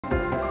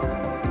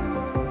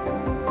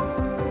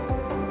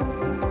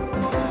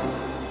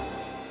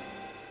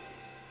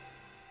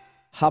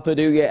Happy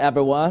New Year,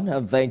 everyone,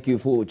 and thank you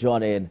for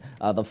joining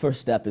the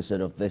first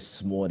episode of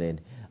this morning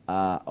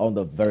on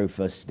the very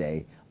first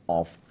day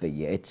of the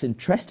year. It's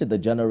interesting that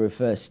January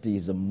 1st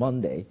is a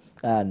Monday,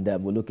 and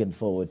we're looking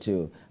forward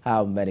to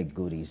how many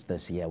goodies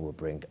this year will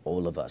bring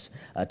all of us.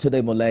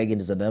 Today,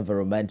 Molegin is an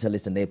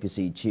environmentalist and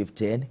APC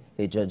chieftain.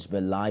 He joins me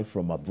live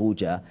from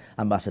Abuja.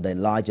 Ambassador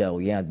Elijah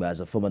Oyagba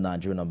is a former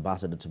Nigerian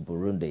ambassador to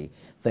Burundi.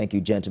 Thank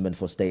you, gentlemen,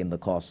 for staying the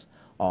course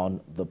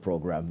on the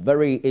program.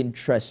 Very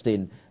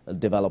interesting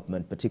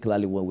development,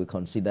 particularly when we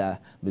consider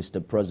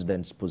Mr.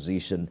 President's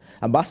position.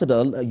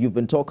 Ambassador, you've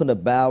been talking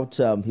about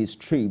his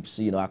trips,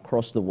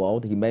 across the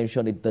world. He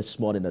mentioned it this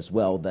morning as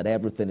well, that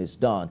everything is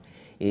done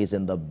is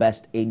in the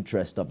best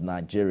interest of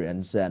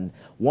Nigerians. And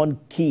one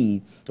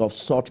key of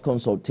such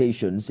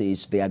consultations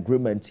is the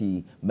agreement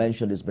he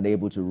mentioned has been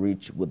able to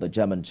reach with the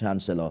German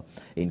Chancellor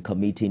in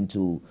committing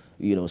to,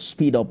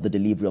 speed up the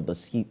delivery of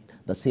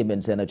the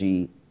Siemens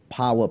Energy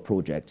power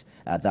project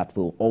that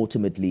will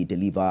ultimately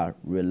deliver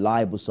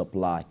reliable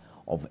supply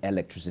of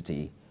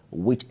electricity,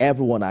 which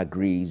everyone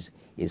agrees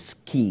is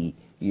key,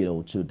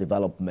 to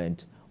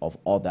development of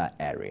other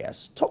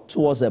areas. Talk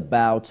to us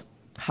about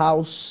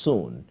how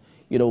soon,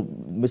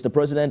 Mr.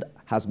 President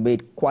has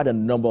made quite a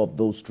number of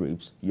those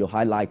trips. You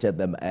highlighted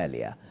them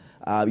earlier.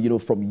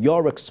 From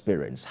your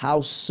experience, how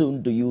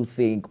soon do you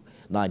think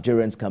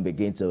Nigerians can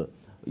begin to,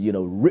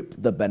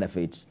 reap the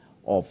benefits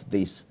of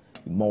these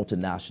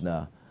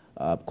multinational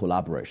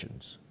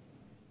collaborations?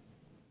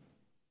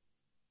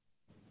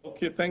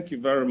 Okay, thank you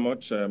very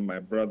much, my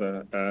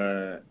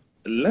brother.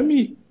 Let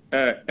me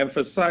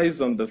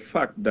emphasize on the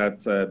fact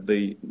that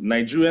the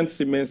Nigerian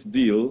Siemens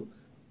deal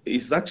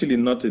is actually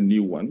not a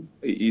new one.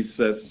 It's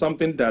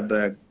something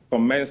that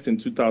commenced in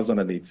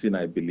 2018,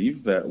 I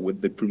believe,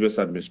 with the previous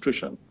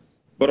administration.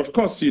 But of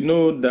course, you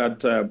know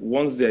that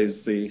once there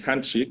is a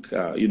handshake,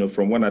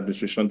 from one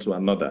administration to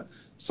another,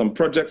 some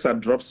projects are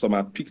dropped, some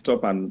are picked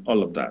up, and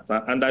all of that.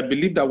 And I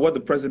believe that what the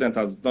president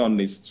has done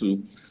is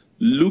to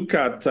look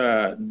at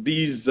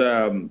these,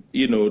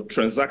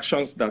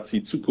 transactions that he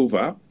took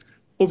over,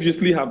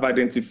 obviously have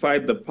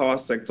identified the power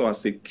sector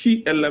as a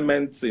key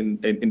element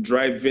in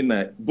driving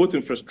both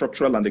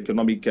infrastructural and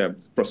economic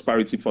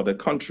prosperity for the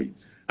country.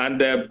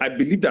 And I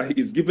believe that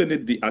he's given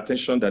it the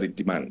attention that it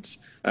demands.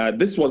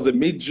 This was a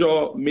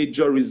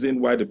major reason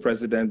why the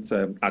president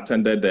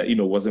attended,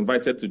 was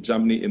invited to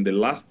Germany in the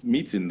last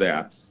meeting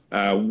there,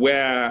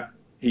 where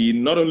he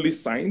not only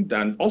signed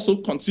and also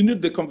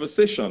continued the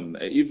conversation,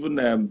 even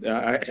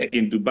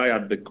in Dubai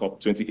at the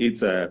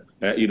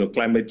COP28,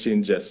 climate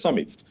change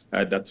summit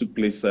that took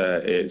place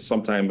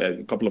sometime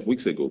a couple of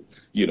weeks ago.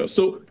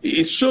 So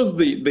it shows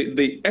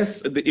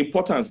the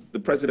importance the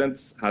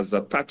president has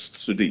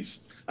attached to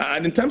this.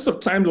 And in terms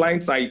of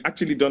timelines, I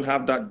actually don't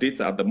have that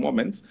data at the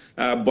moment,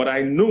 but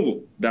I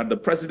know that the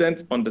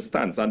president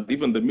understands, and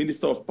even the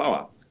Minister of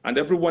Power and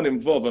everyone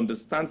involved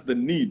understands the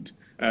need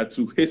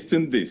to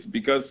hasten this,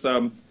 because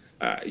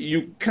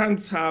you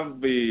can't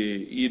have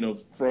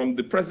from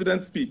the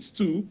president's speech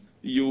too,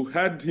 you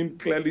heard him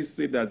clearly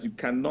say that you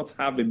cannot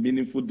have a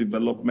meaningful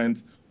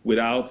development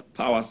without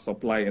power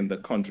supply in the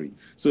country.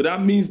 So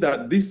that means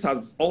that this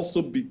has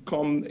also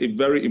become a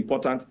very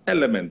important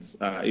element,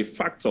 a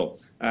factor,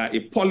 a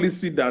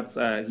policy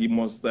that he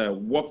must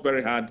work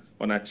very hard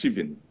on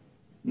achieving.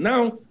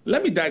 Now,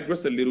 let me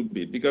digress a little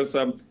bit, because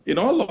in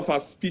all of our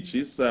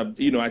speeches,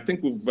 I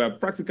think we've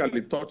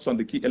practically touched on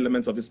the key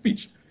elements of his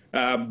speech.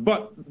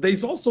 But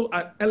there's also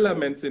an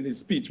element in his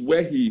speech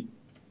where he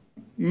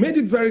made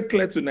it very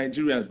clear to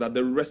Nigerians that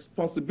the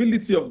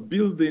responsibility of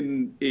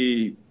building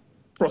a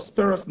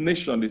prosperous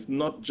nation is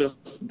not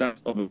just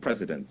that of the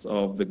president,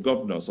 of the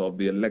governors, of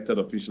the elected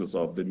officials,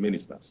 of the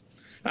ministers.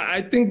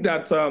 I think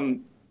that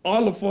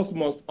all of us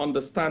must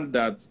understand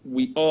that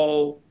we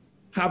all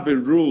have a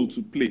role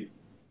to play.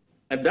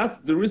 And that's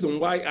the reason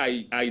why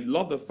I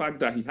love the fact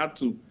that he had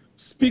to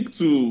speak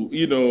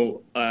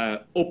to,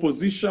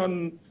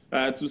 opposition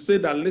to say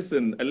that,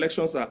 listen,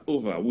 elections are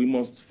over. We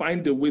must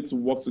find a way to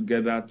work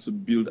together to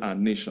build our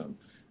nation.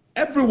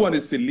 Everyone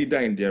is a leader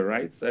in their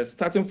rights,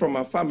 starting from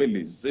our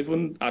families,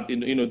 even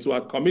to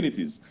our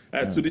communities,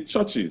 to the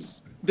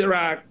churches. There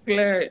are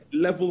clear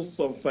levels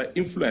of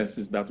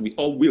influences that we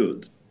all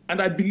wield.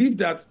 And I believe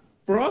that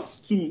for us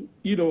to,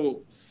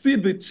 see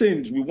the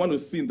change we want to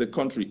see in the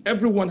country,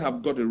 everyone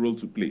have got a role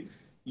to play.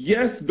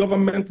 Yes,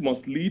 government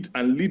must lead,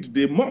 and lead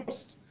they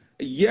must.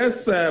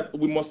 Yes,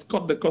 we must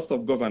cut the cost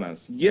of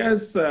governance.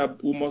 Yes,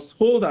 we must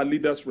hold our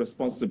leaders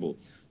responsible.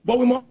 But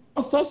we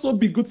must also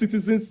be good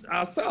citizens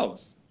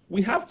ourselves.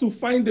 We have to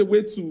find a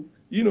way to,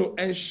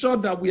 ensure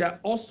that we are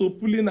also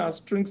pulling our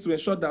strings to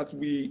ensure that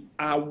we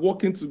are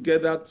working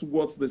together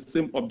towards the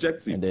same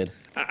objective. Indeed.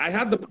 I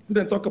heard the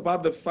president talk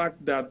about the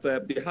fact that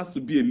there has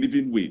to be a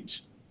living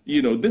wage.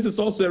 This is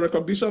also a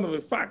recognition of the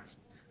fact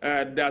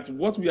that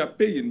what we are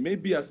paying,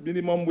 maybe as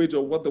minimum wage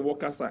or what the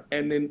workers are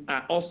earning,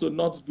 are also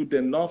not good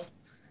enough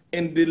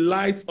in the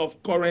light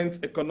of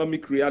current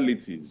economic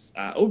realities.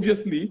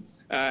 Obviously,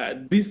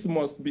 this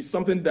must be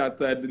something that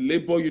the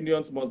labor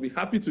unions must be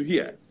happy to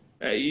hear.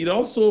 It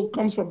also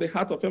comes from the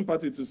heart of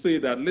empathy to say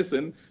that,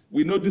 listen,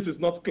 we know this is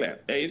not clear.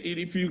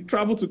 If you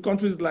travel to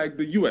countries like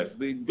the US,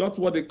 they got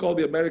what they call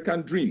the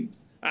American dream.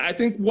 I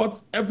think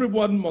what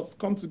everyone must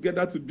come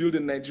together to build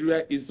in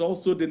Nigeria is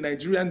also the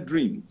Nigerian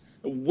dream,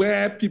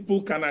 where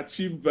people can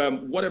achieve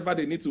whatever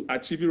they need to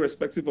achieve,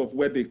 irrespective of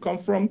where they come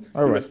from,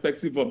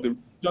 irrespective of the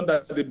region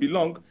that they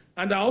belong.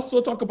 And I also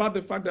talk about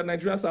the fact that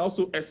Nigerians are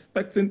also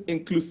expecting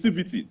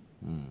inclusivity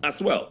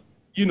as well.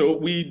 You know,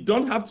 we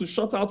don't have to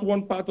shut out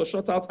one part or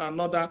shut out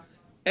another.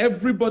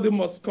 Everybody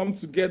must come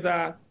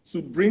together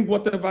to bring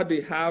whatever they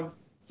have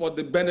for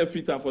the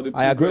benefit and for the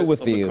progress I agree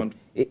with of the you. country.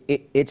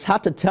 It's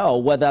hard to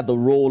tell whether the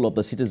role of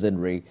the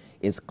citizenry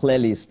is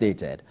clearly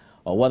stated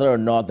or whether or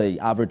not the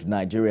average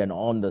Nigerian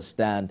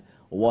understand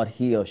what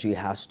he or she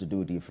has to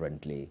do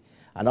differently.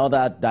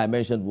 Another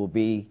dimension will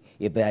be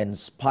if they're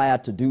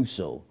inspired to do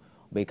so,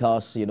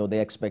 because, you know, the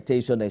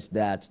expectation is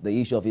that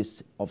the issue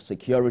of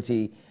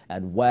security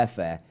and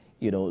welfare,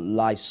 you know,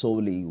 lies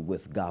solely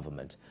with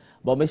government.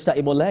 But Mr.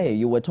 Imole,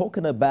 you were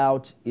talking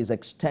about his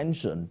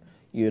extension,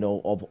 you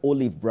know, of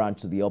olive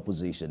branch to the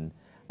opposition,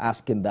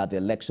 asking that the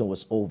election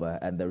was over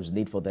and there is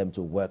need for them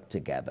to work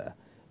together.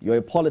 You're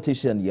a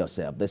politician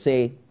yourself. They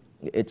say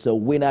it's a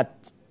winner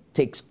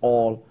takes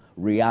all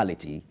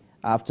reality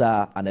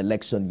after an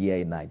election year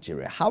in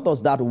Nigeria. How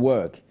does that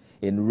work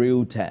in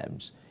real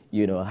terms,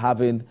 you know,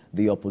 having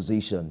the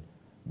opposition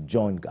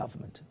join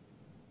government?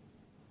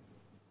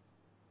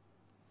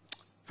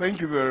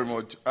 Thank you very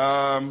much.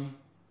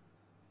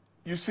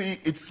 You see,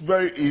 it's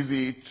very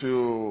easy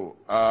to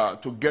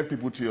get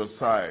people to your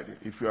side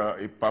if you are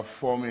a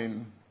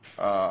performing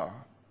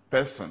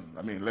person.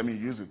 I mean, let me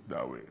use it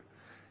that way.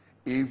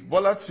 If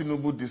Bola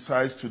Tinubu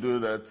decides to do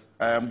that,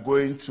 I am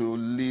going to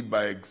lead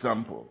by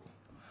example.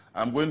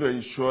 I'm going to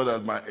ensure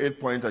that my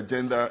 8-point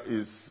agenda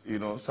is, you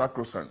know,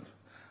 sacrosanct.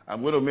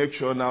 I'm going to make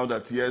sure now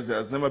that, yes,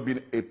 there's never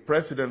been a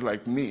president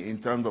like me in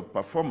terms of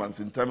performance,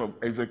 in terms of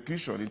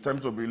execution, in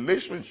terms of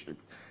relationship,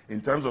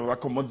 in terms of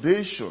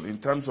accommodation, in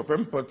terms of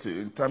empathy,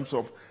 in terms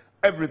of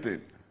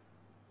everything.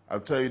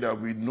 I'll tell you that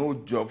with no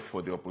job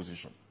for the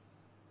opposition,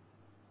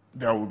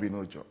 there will be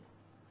no job.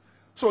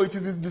 So it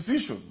is his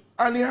decision,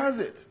 and he has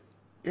it.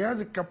 He has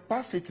the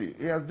capacity.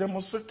 He has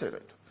demonstrated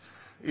it.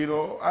 You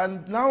know,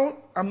 and now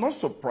I'm not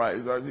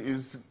surprised that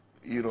he's,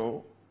 you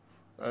know,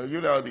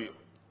 the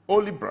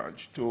olive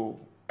branch to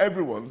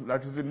everyone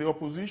that is in the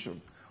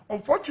opposition.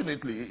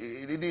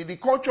 Unfortunately, the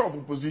culture of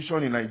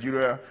opposition in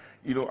Nigeria,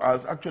 you know,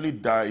 has actually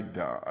died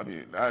down. I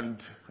mean,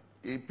 and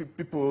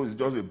people, it's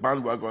just a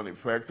bandwagon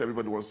effect.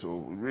 Everybody wants to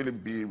really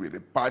be with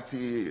a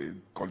party,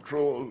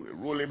 control, a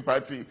ruling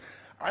party.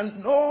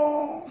 And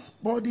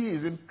nobody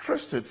is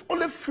interested,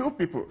 only few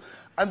people.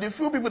 And the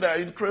few people that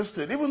are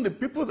interested, even the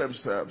people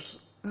themselves,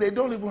 they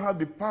don't even have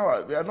the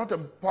power. They are not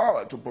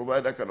empowered to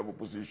provide that kind of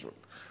opposition.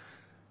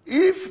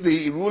 If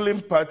the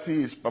ruling party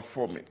is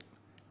performing,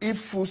 if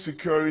full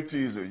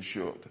security is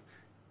ensured,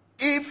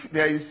 if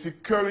there is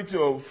security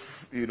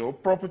of, you know,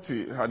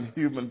 property and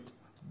human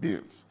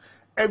beings,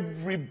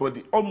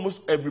 everybody,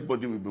 almost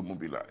everybody will be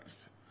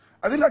mobilized.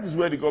 I think that is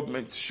where the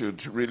government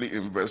should really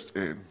invest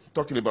in,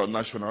 talking about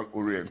national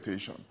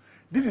orientation.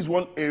 This is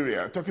one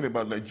area, talking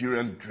about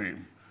Nigerian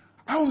dream.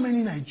 How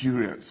many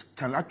Nigerians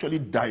can actually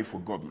die for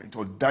government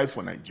or die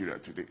for Nigeria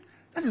today?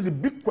 That is a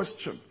big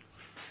question.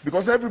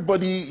 Because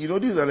everybody, you know,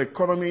 this is an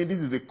economy, this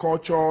is a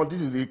culture,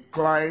 this is a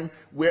climb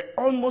where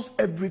almost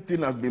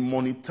everything has been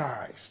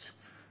monetized.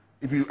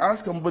 If you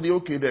ask somebody,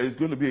 okay, there is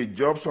going to be a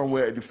job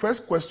somewhere, the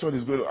first question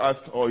is going to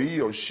ask, or he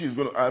or she is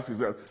going to ask, is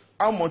that,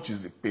 how much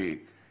is the pay?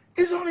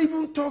 He's not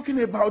even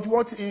talking about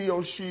what he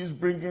or she is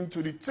bringing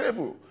to the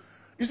table.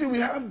 You see, we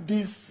have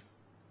this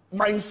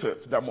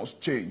mindset that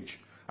must change.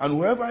 And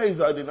whoever is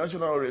at the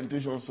national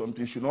orientation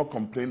something should not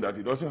complain that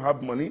he doesn't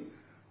have money.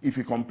 If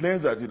he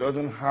complains that he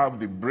doesn't have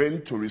the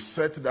brain to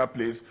reset that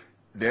place,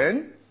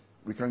 then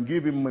we can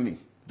give him money.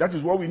 That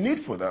is what we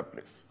need for that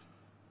place.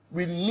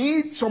 We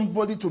need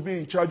somebody to be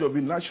in charge of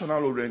the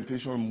national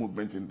orientation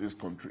movement in this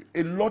country.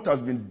 A lot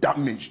has been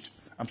damaged.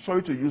 I'm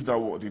sorry to use that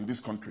word in this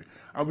country.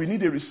 And we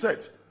need a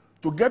reset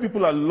to get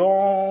people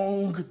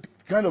along the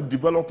kind of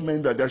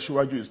development that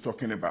Dashiwaju is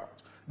talking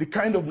about, the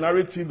kind of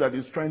narrative that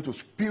is trying to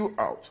spew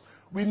out.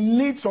 We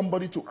need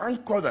somebody to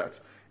anchor that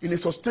in a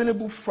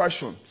sustainable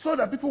fashion so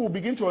that people will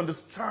begin to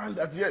understand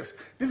that, yes,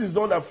 this is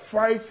not a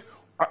fight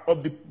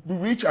of the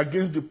rich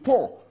against the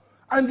poor.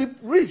 And the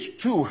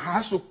rich, too,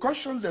 has to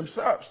caution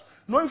themselves,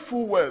 knowing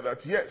full well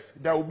that, yes,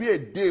 there will be a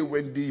day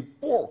when the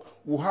poor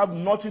will have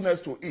nothing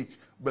else to eat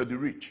but the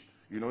rich.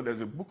 You know,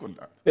 there's a book on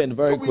that. And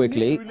very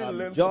quickly,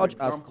 George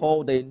has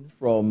called in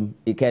from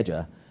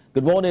Ikeja.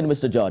 Good morning,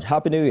 Mr. George.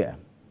 Happy New Year.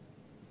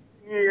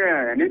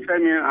 Yeah,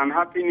 Nifemi, I'm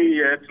Happy New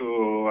Year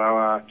to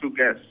our two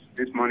guests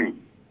this morning.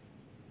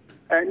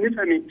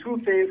 Nifemi,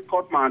 two things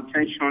caught my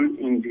attention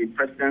in the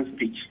president's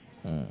speech.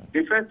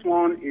 The first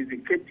one is the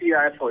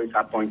KPI for his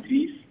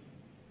appointees,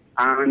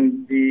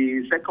 and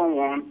the second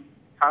one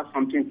has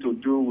something to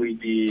do with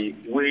the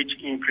wage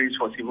increase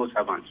for civil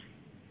servants.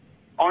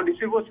 On the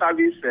civil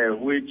service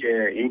wage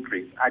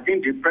increase, I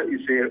think is a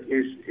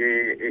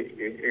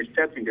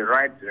step in the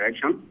right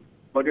direction,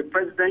 but the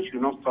president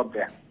should not stop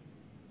there.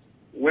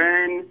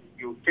 When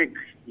you take,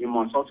 you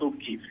must also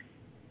give.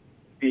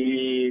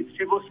 The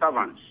civil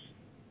servants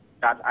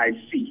that I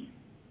see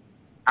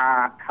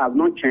have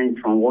not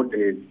changed from what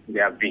they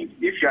have been.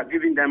 If you are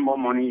giving them more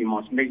money, you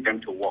must make them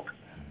to work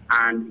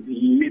and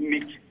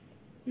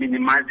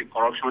minimize the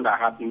corruption that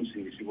happens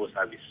in the civil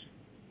service.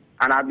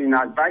 And I've been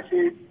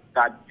advising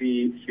that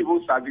the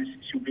civil service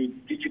should be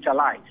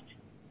digitalized.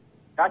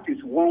 That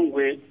is one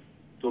way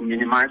to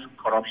minimize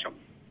corruption.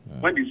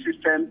 When the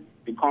system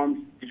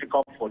becomes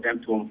difficult for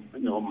them to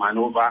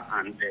maneuver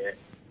and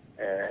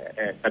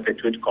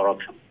perpetuate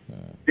corruption.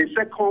 The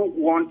second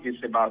one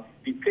is about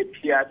the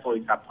KPI for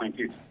its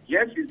appointees.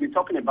 Yes, he's been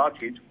talking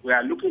about it. We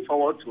are looking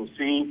forward to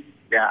seeing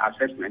their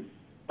assessment.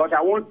 But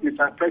I want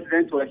Mr.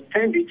 President to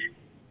extend it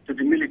to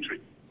the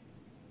military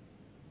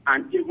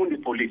and even the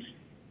police.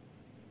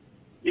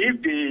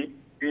 If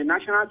the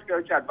National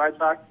Security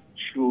Advisor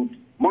should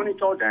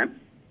monitor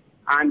them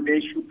and they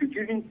should be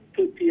giving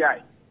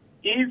KPI.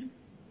 If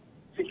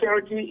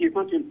security is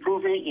not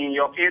improving in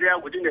your area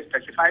within a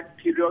specified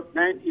period,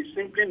 then it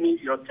simply means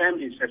your term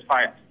is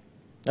expired.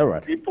 All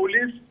right. The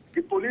police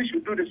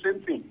should do the same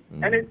thing.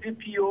 Any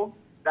DPO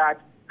that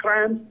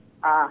crimes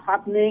are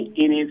happening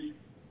in its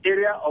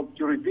area of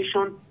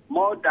jurisdiction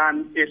more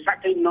than a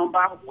certain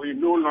number will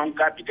no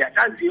longer be there.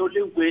 That's the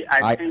only way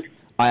I think.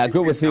 I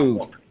agree with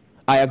you.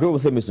 I agree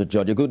with you, Mr.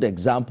 George. A good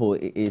example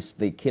is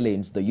the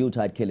killings, the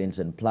Yuletide killings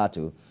in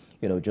Plateau.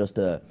 You know, just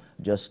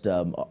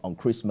on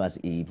Christmas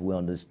Eve, we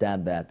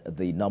understand that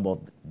the number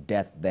of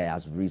deaths there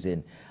has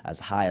risen as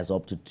high as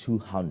up to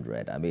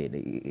 200. I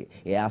mean,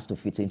 it has to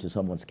fit into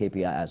someone's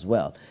KPI as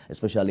well,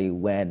 especially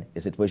when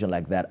a situation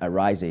like that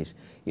arises,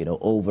 you know,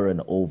 over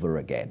and over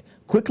again.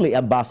 Quickly,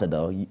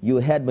 Ambassador,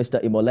 you heard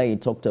Mr. Imolein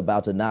talked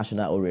about a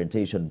national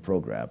orientation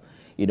program.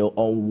 You know,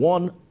 on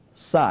one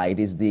side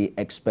is the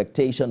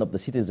expectation of the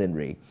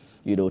citizenry,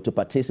 you know, to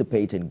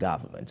participate in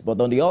government.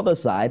 But on the other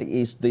side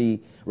is the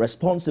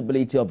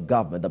responsibility of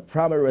government, the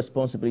primary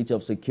responsibility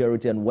of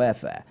security and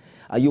welfare.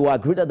 You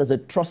agree that there's a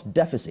trust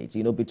deficit,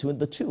 you know, between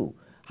the two.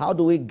 How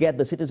do we get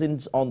the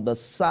citizens on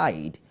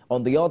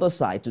the other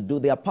side to do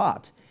their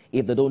part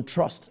if they don't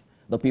trust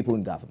the people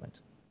in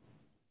government?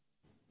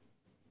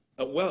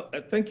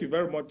 Thank you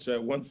very much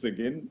once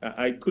again.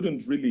 I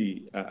couldn't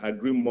really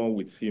agree more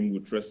with him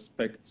with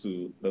respect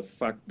to the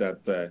fact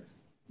that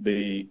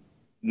the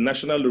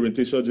National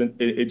Orientation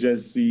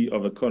Agency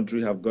of a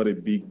country have got a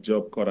big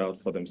job cut out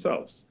for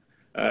themselves.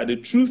 The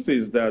truth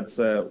is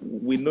that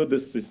we know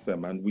this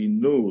system, and we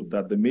know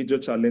that the major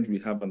challenge we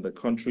have in the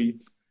country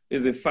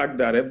is the fact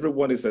that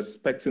everyone is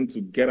expecting to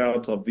get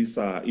out of this,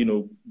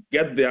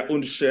 get their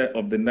own share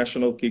of the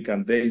national cake,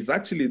 and there is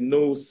actually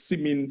no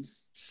seeming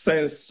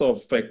sense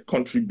of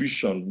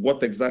contribution,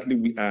 what exactly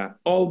we are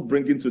all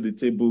bringing to the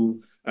table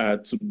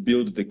to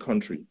build the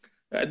country.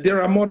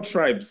 There are more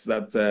tribes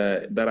that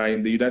are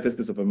in the United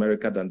States of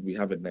America than we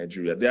have in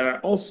Nigeria. There are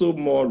also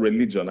more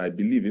religion, I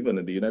believe, even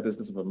in the United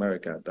States of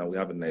America than we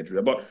have in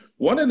Nigeria. But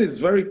one thing is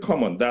very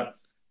common, that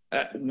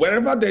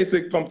wherever there is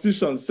a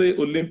competition, say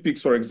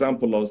Olympics, for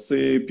example, or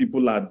say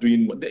people are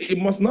doing, it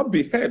must not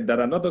be heard that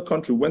another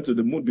country went to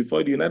the moon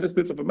before the United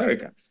States of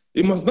America.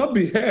 It must not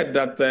be heard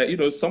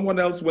that, someone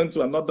else went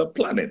to another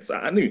planet.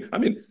 I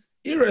mean,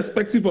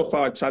 irrespective of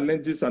our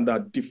challenges and our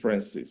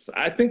differences,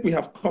 I think we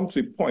have come to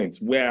a point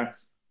where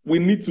we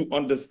need to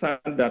understand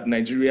that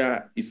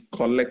Nigeria is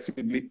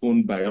collectively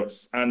owned by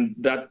us, and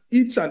that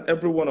each and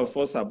every one of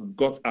us have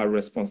got our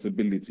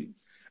responsibility.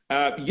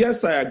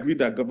 Yes, I agree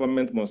that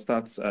government must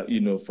start,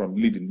 from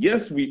leading.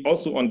 Yes, we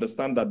also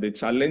understand that the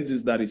challenge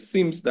is that it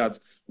seems that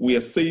we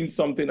are saying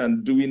something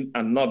and doing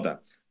another.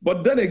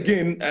 But then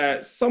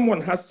again, someone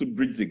has to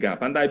bridge the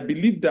gap. And I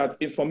believe that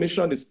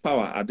information is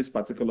power at this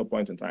particular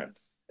point in time.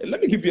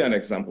 Let me give you an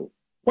example.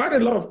 Quite a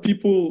lot of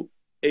people,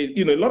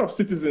 a lot of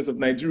citizens of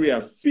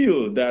Nigeria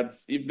feel that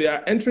if they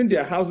are entering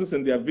their houses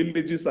and their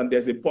villages and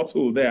there's a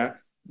pothole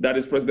there, that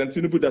is President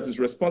Tinubu that is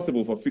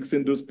responsible for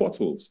fixing those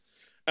potholes.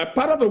 A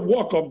part of the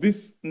work of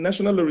this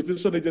National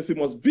Orientation Agency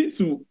must be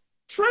to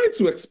try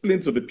to explain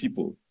to the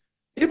people.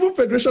 Even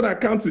federation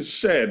accounts is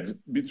shared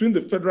between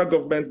the federal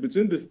government,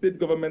 between the state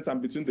government,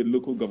 and between the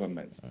local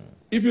government.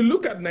 If you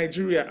look at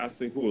Nigeria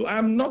as a whole,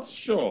 I'm not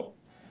sure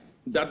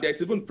that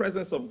there's even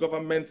presence of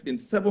government in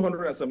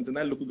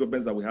 779 local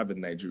governments that we have in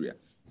Nigeria.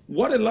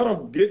 What a lot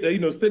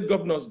of state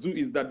governors do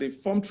is that they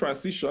form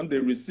transition, they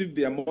receive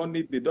their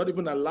money, they don't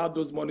even allow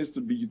those monies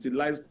to be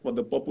utilized for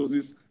the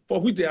purposes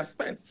for which they are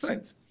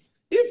sent.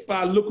 If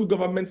our local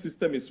government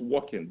system is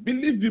working,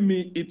 believe you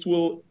me, it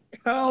will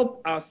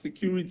help our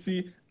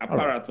security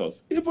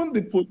apparatus. Right. Even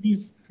the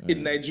police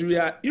in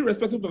Nigeria,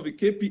 irrespective of the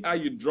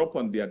KPI you drop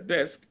on their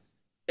desk,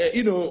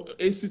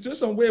 a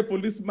situation where a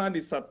policeman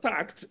is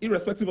attacked,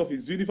 irrespective of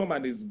his uniform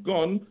and his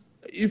gun,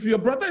 If your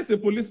brother is a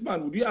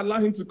policeman, would you allow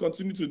him to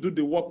continue to do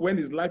the work when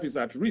his life is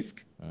at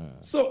risk?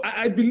 So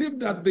I believe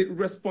that the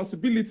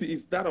responsibility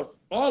is that of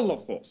all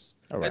of us.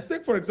 All right. I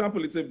think, for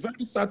example, it's a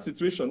very sad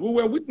situation. We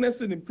were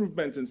witnessing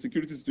improvements in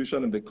security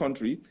situation in the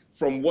country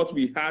from what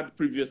we had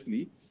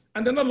previously.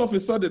 And then all of a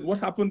sudden, what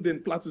happened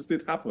in Plateau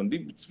State happened.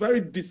 It's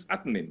very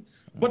disheartening.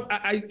 But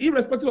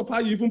irrespective of how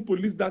you even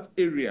police that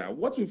area,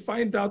 what we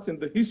find out in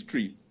the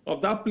history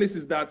of that place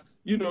is that,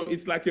 you know,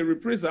 it's like a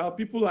reprisal.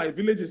 People are,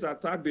 villages are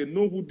attacked, they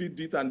know who did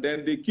it, and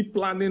then they keep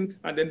planning,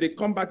 and then they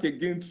come back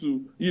again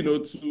to, you know,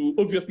 to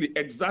obviously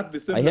exact the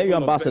same. I hear you,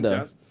 Ambassador.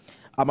 Vengeance.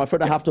 I'm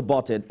afraid I have to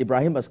butt it.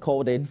 Ibrahim has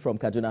called in from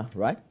Kaduna,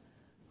 right?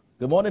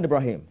 Good morning,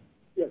 Ibrahim.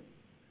 Yes.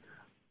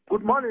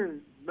 Good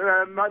morning,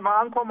 my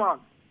uncle man.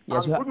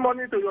 Yes, and good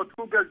morning to your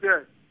two guests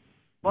there.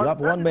 You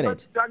have 1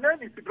 minute. Their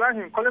name is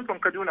Ibrahim, calling from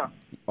Kaduna.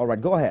 All right,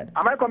 go ahead.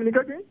 Am I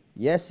communicating?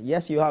 Yes,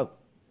 you have.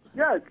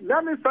 Yes.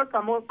 Let me first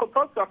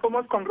and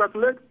foremost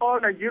congratulate all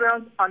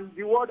Nigerians and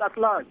the world at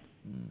large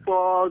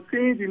for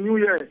seeing the new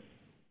year.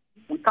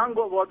 We thank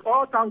God, but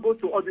all thank God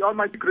to all the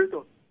Almighty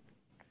Creator.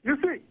 You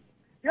see,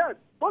 yes,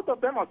 both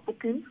of them are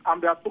speaking,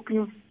 and they are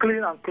speaking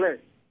clean and clear,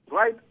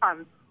 right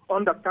and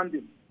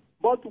understanding.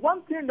 But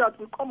one thing that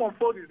will come on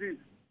board is this: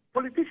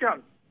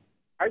 politicians.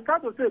 I try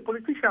to say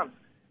politicians,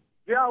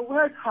 their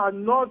words are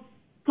not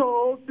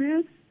to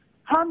be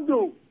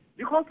handled.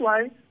 Because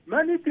why?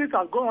 Many things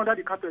are going under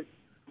the carpet.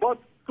 But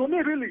to me,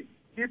 really,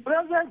 the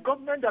present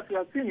government that we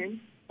are seeing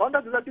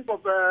under the leadership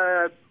of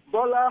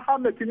Bola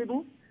Ahmed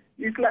Tinubu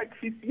is like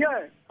he's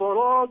here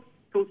for us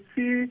to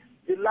see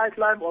the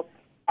lifeline of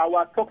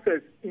our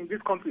success in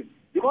this country.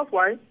 Because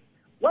why?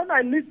 When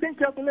I listen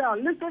carefully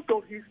and listen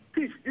to his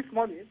speech this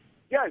morning,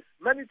 yes,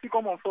 many things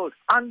come on first.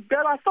 And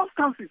there are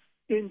substances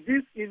in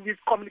this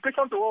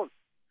communication to us.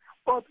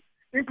 But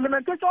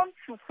implementation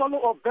should follow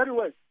up very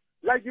well.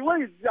 Like the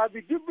way they have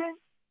been giving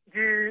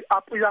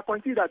the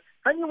appointee that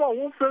anyone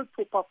who fails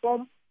to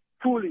perform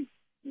fully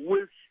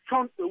will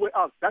shun away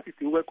out. That is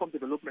a welcome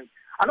development.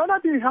 Another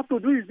thing you have to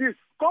do is this: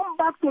 come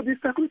back to the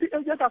security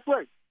agent as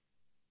well.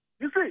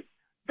 You see,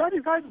 that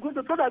is how it's going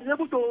to, so that we're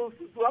able to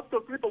have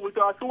to sleep with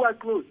our two eyes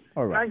closed.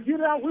 All right.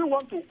 Nigeria, we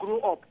want to grow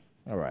up.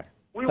 All right.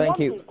 We Thank want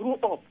you. to grow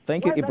up.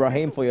 Thank you,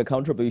 Ibrahim, for your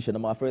contribution.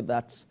 I'm afraid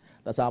that's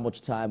how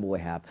much time we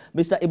have.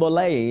 Mr.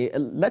 Ibole,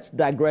 let's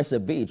digress a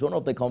bit. One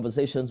of the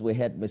conversations we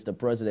had Mr.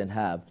 President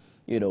have,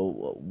 you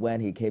know, when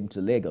he came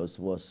to Lagos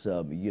was,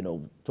 you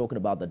know, talking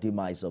about the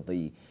demise of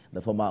the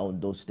former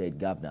Ondo State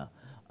Governor,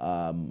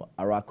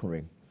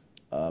 Arakunrin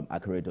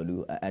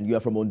Akeredolu, and you're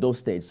from Ondo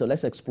State, so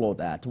let's explore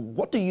that.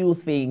 What do you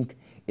think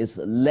his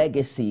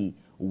legacy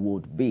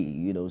would be,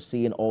 you know,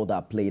 seeing all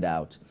that played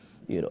out,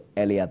 you know,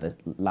 earlier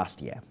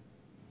last year?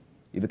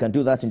 If you can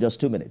do that in just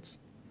 2 minutes.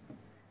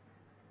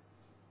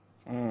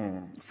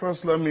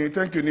 First, let me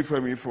thank you,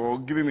 Nifemi, for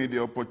giving me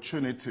the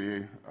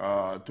opportunity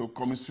to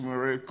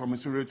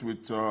commiserate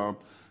with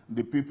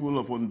the people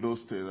of Ondo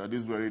State at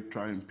this very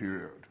trying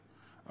period.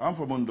 I'm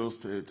from Ondo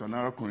State, and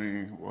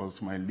Arakunrin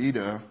was my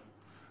leader.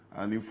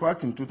 And in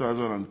fact, in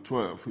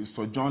 2012, his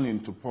sojourn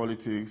into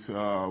politics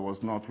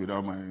was not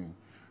without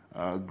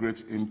my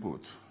great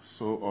input.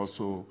 So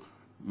also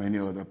many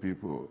other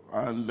people.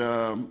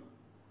 And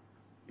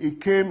he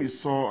came, he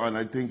saw, and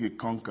I think he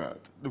conquered.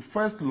 The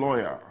first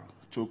lawyer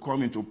to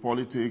come into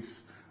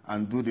politics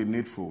and do the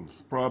needful,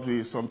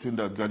 probably something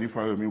that Gani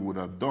Fayomi would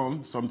have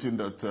done, something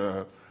that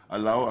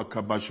Alao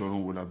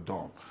Akabashorun would have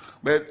done.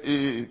 But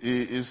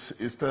he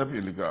stepped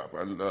in the gap,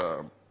 and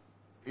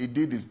he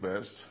did his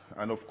best.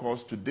 And of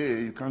course,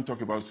 today, you can't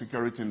talk about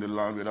security in the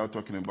land without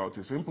talking about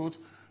his input.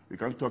 You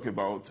can't talk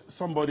about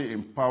somebody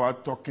in power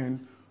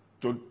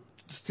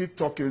still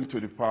talking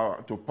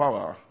to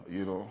power,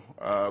 you know,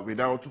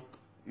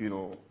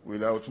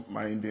 without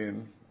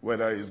minding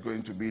whether he's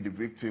going to be the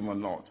victim or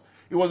not.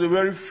 He was a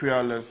very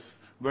fearless,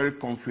 very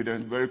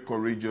confident, very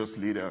courageous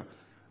leader.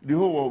 The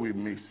whole world we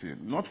miss him,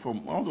 not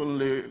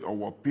only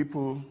our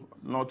people,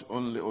 not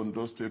only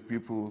Ondo State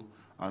people,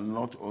 and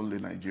not only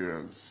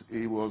Nigerians.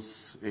 He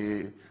was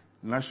a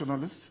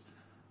nationalist.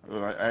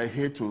 I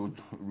hate to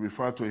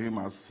refer to him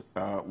as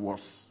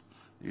worse,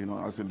 you know,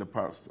 as in the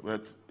past.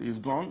 But he's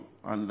gone,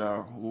 and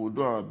we'll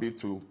do our bit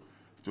to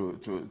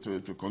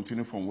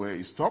continue from where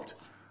he stopped.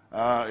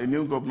 A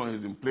new governor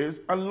is in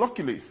place, and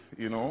luckily,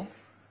 you know,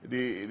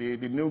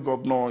 the new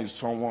governor is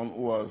someone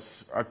who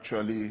was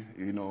actually,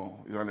 you know,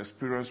 an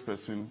experienced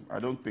person.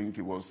 I don't think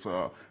he was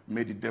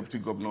made the deputy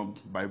governor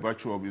by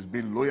virtue of his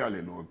being loyal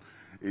alone.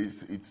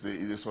 He's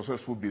a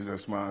successful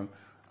businessman,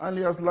 and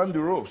he has learned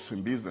the ropes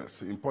in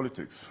business, in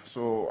politics.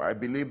 So I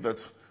believe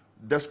that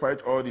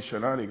despite all the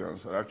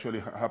shenanigans that actually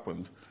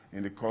happened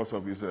in the course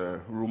of his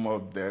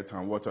rumored death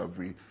and what have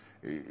we,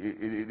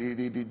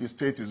 the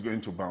state is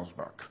going to bounce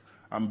back.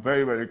 I'm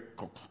very, very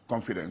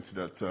confident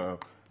that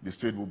the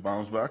state will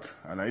bounce back,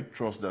 and I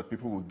trust that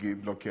people will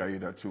give Lucky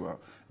Aida to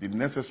the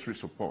necessary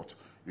support,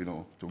 you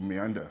know, to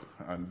meander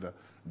and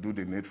do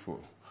the needful.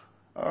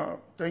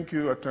 Thank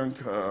you. I thank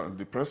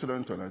the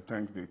president, and I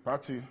thank the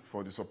party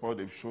for the support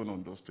they've shown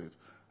on those states.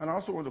 And I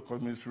also want to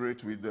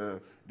commiserate with the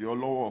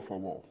Olowo of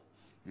Owo.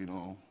 you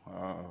know,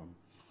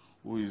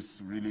 who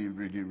is really,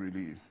 really,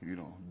 really, you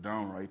know,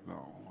 down right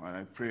now. And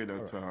I pray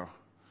that,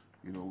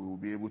 you know, we will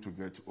be able to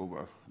get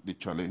over the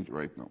challenge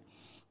right now.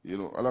 You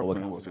know,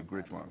 Alakwin was a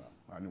great man,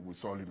 and we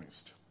sorely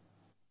missed.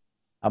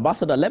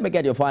 Ambassador, let me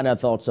get your final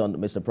thoughts on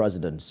Mr.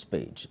 President's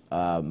speech.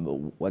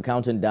 We're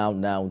counting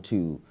down now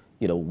to,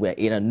 you know, we're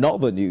in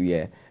another new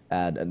year,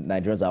 and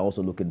Nigerians are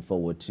also looking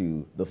forward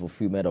to the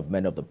fulfillment of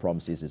many of the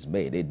promises he's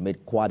made. It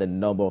made quite a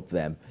number of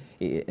them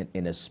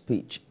in a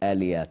speech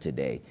earlier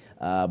today.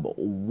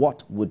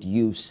 What would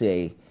you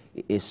say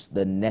is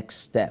the next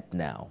step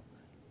now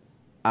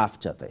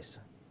after this?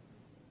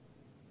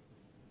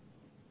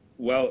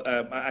 Well,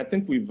 I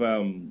think we've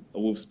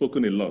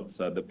spoken a lot.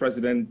 The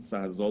president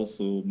has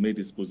also made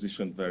his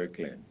position very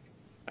clear.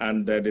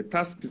 And the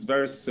task is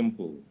very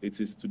simple. It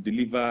is to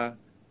deliver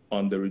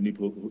on the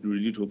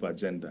renewed hope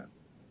agenda.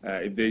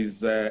 If there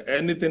is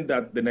anything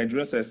that the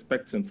Nigerians are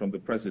expecting from the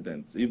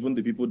president, even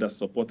the people that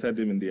supported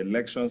him in the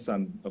elections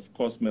and, of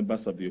course,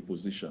 members of the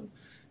opposition,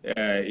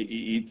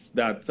 it's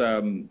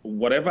that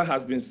whatever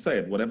has been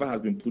said, whatever has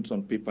been put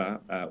on paper,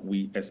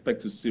 we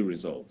expect to see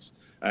results.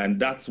 And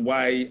that's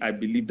why I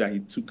believe that he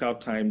took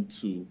out time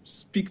to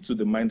speak to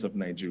the minds of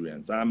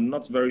Nigerians. I'm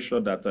not very sure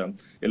that a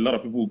lot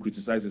of people will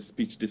criticize his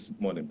speech this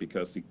morning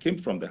because it came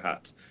from the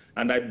heart.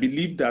 And I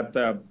believe that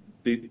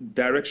the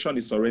direction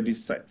is already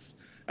set.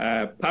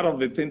 Part of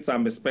the things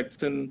I'm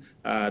expecting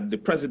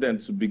the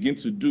president to begin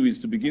to do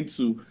is to begin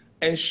to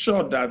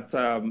ensure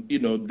that, you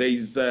know, there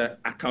is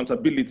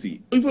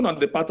accountability, even on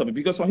the part of it,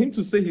 because for him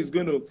to say he's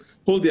going to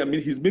hold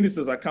his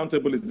ministers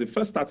accountable is the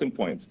first starting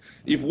point.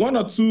 If one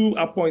or two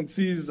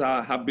appointees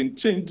have been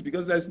changed,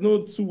 because there's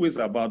no two ways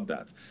about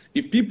that.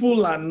 If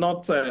people are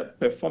not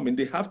performing,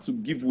 they have to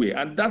give way.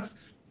 And that's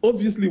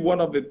obviously one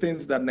of the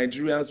things that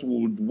Nigerians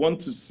would want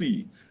to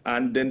see.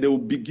 And then they will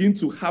begin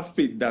to have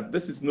faith that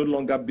this is no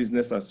longer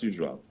business as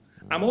usual.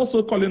 I'm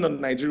also calling on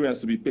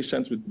Nigerians to be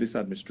patient with this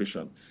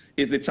administration.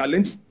 It's a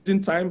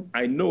challenging time.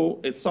 I know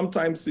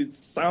sometimes it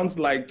sounds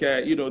like,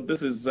 you know,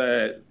 this is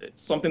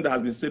something that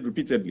has been said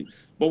repeatedly.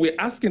 But we're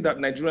asking that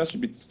Nigerians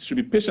should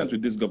be patient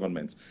with this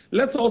government.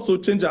 Let's also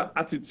change our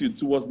attitude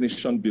towards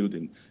nation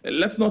building.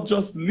 Let's not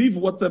just leave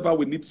whatever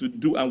we need to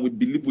do and we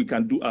believe we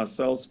can do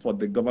ourselves for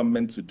the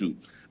government to do.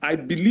 I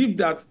believe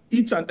that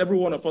each and every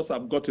one of us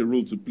have got a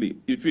role to play.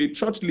 If you're a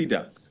church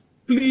leader,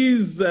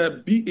 please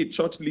be a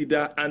church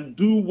leader and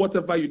do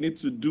whatever you need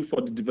to do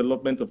for the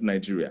development of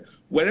Nigeria.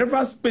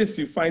 Wherever space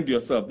you find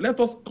yourself, let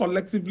us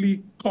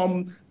collectively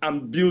come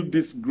and build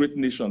this great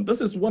nation. This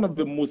is one of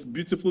the most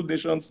beautiful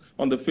nations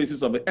on the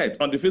faces of the earth,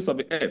 on the face of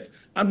the earth.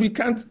 And we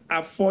can't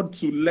afford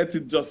to let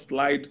it just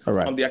slide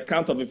on the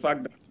account of the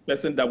fact that the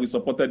person that we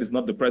supported is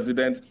not the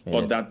president,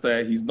 or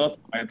that he's not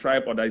from my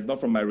tribe, or that he's not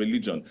from my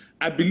religion.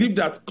 I believe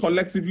that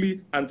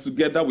collectively and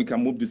together we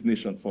can move this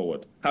nation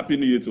forward. Happy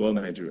New Year to all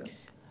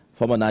Nigerians.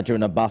 Former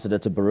Nigerian ambassador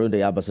to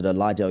Burundi, Ambassador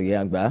Elijah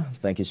Oyangba,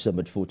 thank you so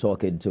much for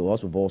talking to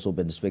us. We've also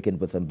been speaking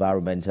with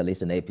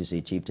environmentalist and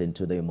APC chieftain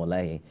Tunde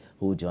Molehi,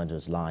 who joined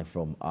us live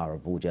from our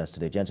Abuja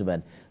today.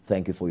 Gentlemen,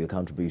 thank you for your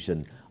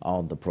contribution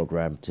on the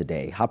program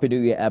today. Happy New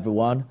Year,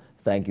 everyone.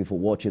 Thank you for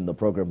watching the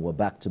program. We're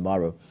back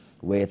tomorrow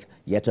with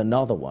yet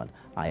another one.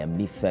 I am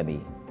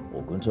Nifemi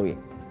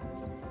Oguntoye.